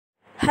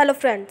Hello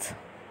friends,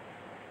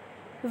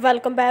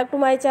 welcome back to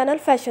my channel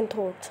Fashion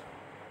Thoughts.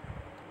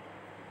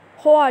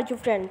 How are you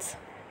friends?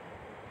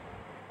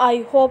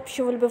 I hope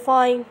you will be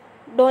fine,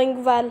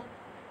 doing well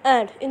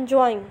and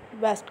enjoying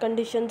best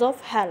conditions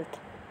of health.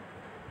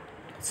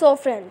 So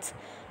friends,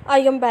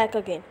 I am back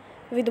again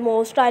with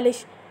more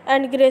stylish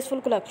and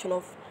graceful collection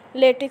of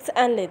latex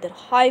and leather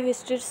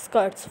high-waisted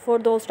skirts for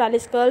those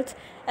stylish girls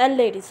and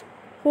ladies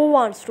who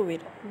wants to wear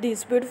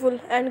these beautiful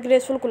and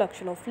graceful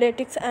collection of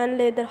latex and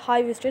leather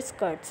high-waisted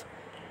skirts.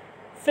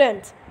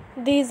 Friends,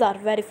 these are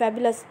very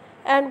fabulous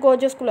and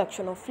gorgeous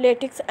collection of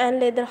latex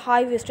and leather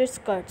high-waisted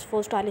skirts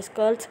for stylish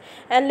girls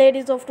and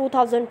ladies of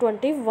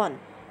 2021.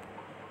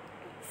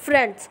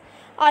 Friends,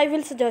 I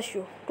will suggest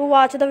you to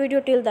watch the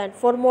video till then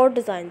for more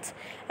designs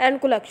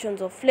and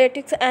collections of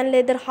latex and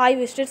leather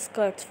high-waisted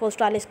skirts for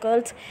stylish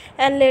girls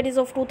and ladies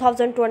of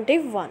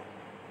 2021.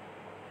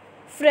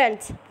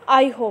 Friends,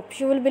 I hope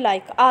you will be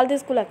like all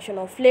this collection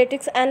of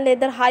latex and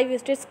leather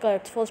high-waisted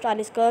skirts for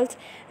stylish girls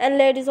and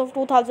ladies of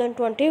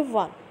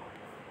 2021.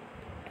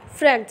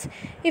 Friends,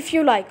 if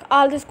you like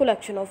all this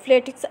collection of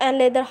latex and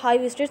leather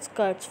high-waisted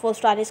skirts for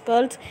stylish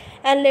girls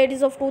and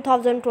ladies of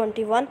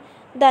 2021,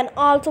 then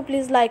also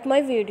please like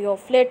my video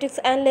of latex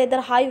and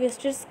leather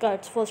high-waisted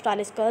skirts for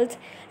stylish girls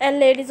and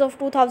ladies of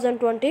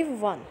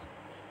 2021.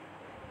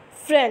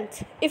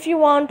 Friends, if you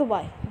want to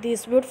buy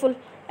these beautiful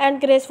and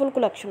graceful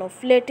collection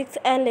of latex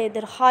and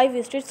leather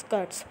high-waisted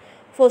skirts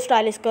for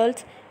stylish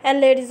girls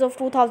and ladies of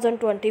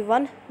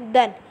 2021,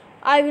 then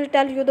I will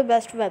tell you the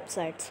best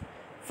websites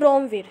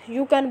from where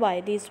you can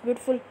buy these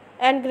beautiful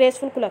and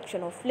graceful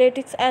collection of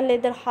latex and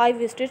leather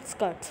high-waisted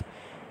skirts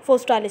for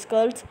stylish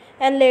girls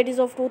and ladies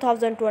of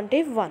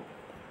 2021.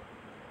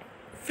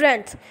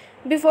 Friends,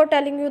 before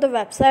telling you the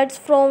websites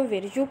from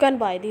where you can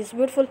buy these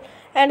beautiful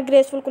and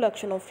graceful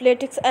collection of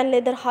latex and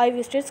leather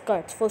high-waisted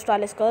skirts for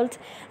stylish girls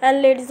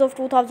and ladies of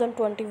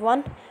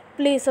 2021,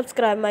 please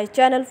subscribe my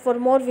channel for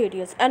more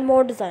videos and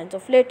more designs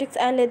of latex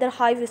and leather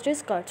high-waisted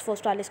skirts for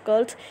stylish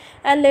girls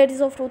and ladies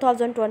of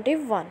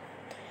 2021.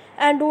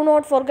 And do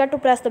not forget to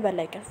press the bell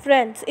icon.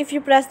 Friends, if you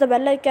press the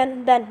bell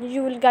icon, then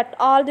you will get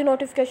all the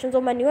notifications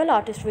of my new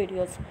artist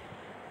videos.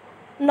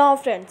 Now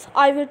friends,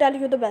 I will tell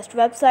you the best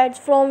websites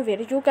from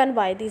where you can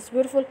buy these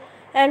beautiful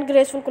and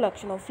graceful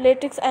collection of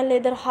latex and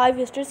leather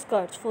high-waisted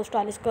skirts for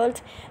stylish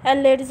girls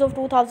and ladies of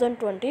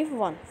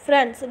 2021.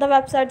 Friends, the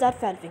websites are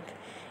following: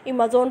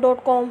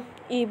 Amazon.com,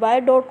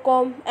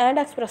 eBay.com and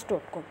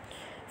Express.com.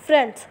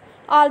 Friends,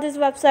 all these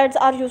websites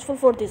are useful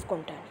for these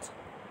contents.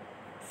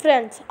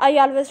 Friends, I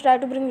always try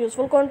to bring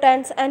useful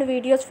contents and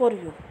videos for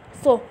you.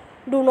 So,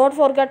 do not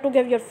forget to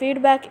give your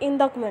feedback in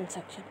the comment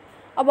section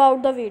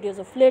about the videos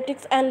of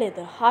latex and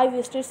leather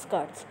high-waisted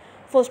skirts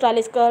for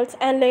stylish girls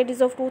and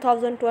ladies of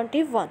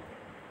 2021.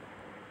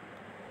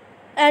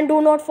 And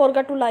do not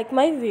forget to like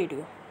my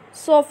video.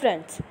 So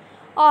friends,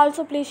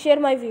 also please share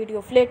my video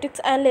of latex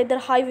and leather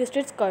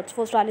high-waisted skirts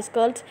for stylish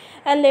girls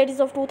and ladies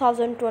of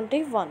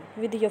 2021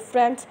 with your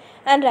friends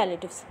and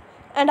relatives.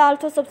 And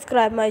also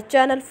subscribe my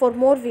channel for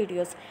more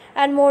videos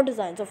and more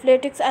designs of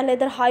latex and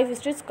leather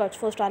high-waisted skirts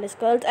for stylish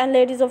girls and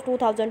ladies of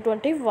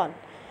 2021.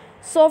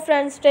 So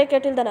friends, take care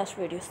till the next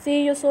video.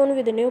 See you soon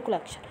with a new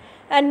collection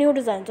and new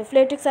designs of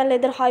latex and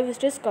leather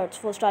high-waisted skirts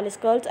for stylish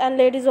girls and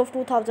ladies of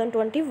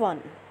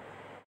 2021.